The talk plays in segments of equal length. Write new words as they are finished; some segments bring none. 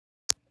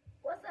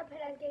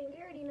Badass Gang,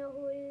 you already know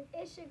who it is.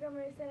 It's your girl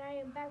Marissa, and I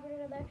am back with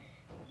another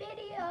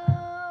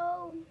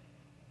video.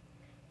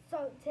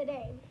 So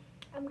today,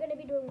 I'm gonna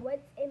be doing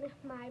what's in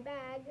my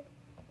bag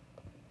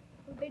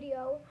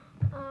video.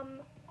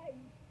 I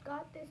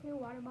got this new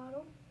water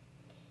bottle,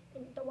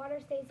 and the water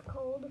stays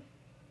cold.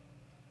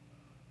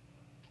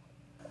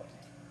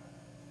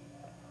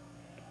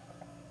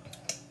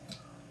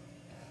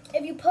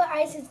 If you put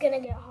ice, it's gonna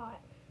get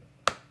hot.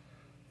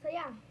 So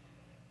yeah,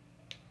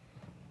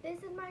 this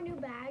is my new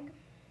bag.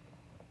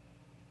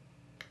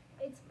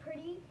 It's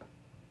pretty.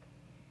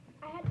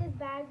 I had this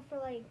bag for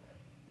like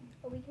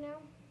a week now.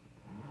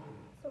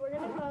 So we're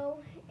gonna go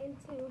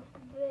into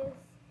this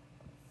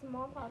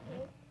small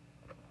pocket.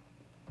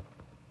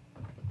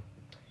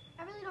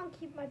 I really don't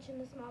keep much in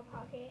the small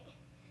pocket.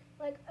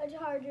 Like a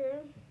charger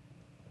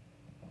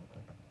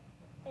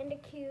and a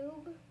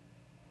cube.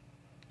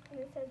 And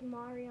it says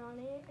Mari on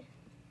it.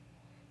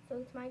 So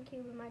it's my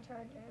cube and my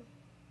charger.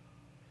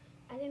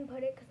 I didn't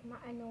put it because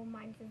I know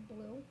mine says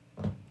blue.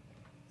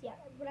 Yeah,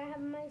 but I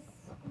have in my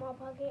small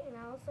pocket, and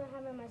I also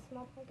have in my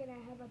small pocket, I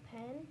have a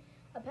pen,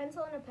 a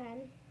pencil and a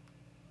pen,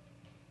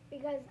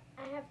 because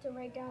I have to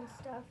write down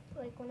stuff,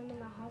 like when I'm in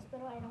the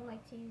hospital. I don't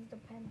like to use the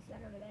pens that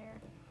are there.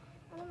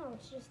 I don't know,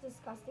 it's just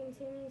disgusting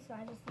to me, so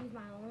I just use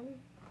my own.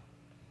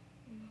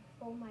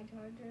 Fold my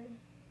charger,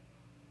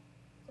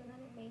 so that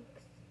it makes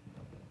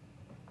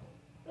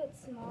it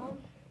small.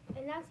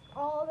 And that's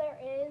all there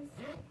is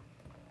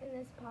in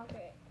this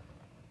pocket.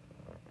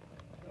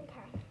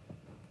 Okay.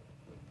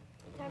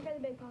 Time for the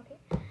big pocket.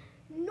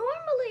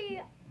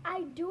 Normally,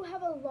 I do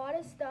have a lot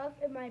of stuff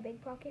in my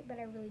big pocket, but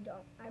I really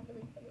don't. I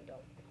really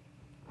don't.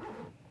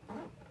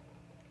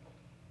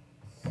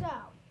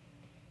 So,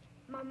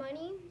 my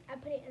money, I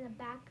put it in the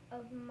back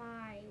of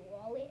my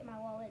wallet. My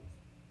wallet's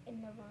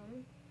in the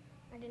room.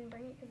 I didn't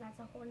bring it because that's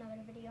a whole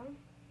nother video.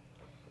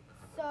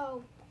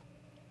 So,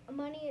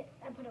 money,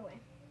 I put away.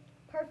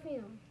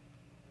 Perfume.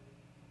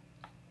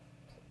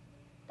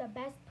 The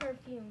best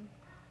perfume.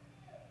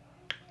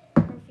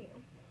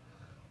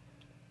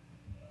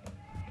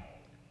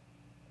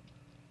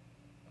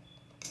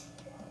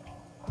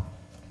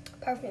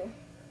 Perfume.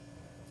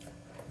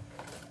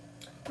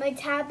 My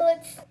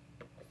tablets,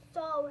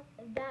 so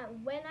that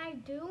when I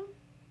do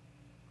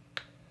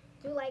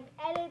like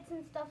edits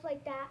and stuff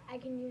like that, I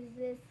can use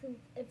this.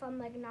 If I'm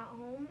like not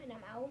home and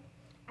I'm out,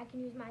 I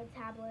can use my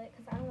tablet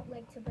because I don't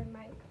like to bring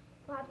my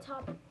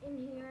laptop in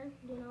here,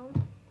 you know.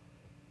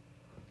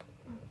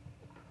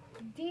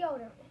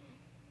 Deodorant.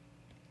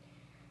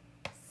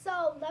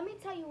 So let me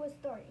tell you a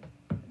story.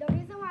 The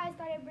reason why I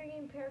started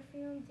bringing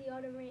perfume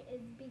deodorant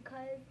is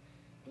because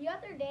the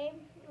other day,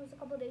 it was a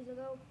couple days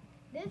ago,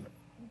 this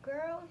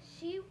girl,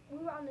 we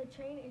were on the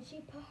train and she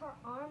put her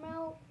arm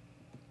out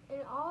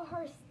and all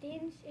her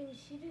stench, and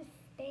she just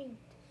stank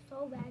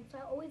so bad. So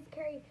I always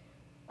carry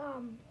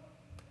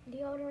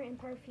deodorant and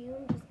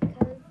perfume just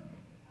because.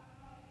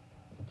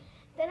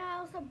 Then I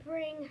also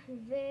bring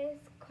this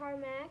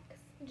Carmex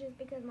just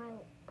because my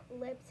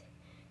lips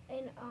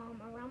and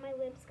around my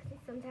lips, because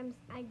sometimes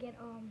I get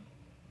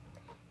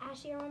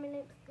ashy around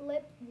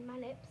my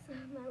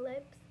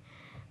lips.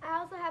 I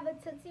also have a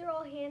Tootsie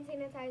Roll hand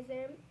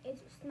sanitizer. It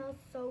smells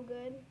so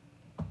good.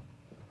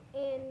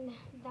 And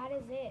that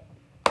is it.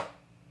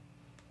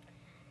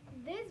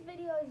 This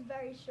video is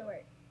very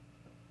short,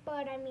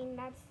 but I mean,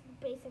 that's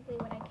basically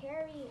what I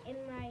carry in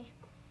my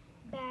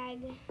bag,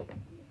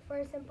 for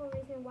a simple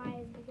reason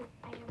why is because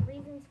I have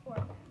reasons for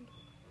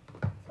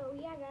them. So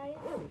yeah, guys,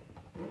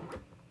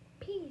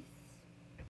 peace.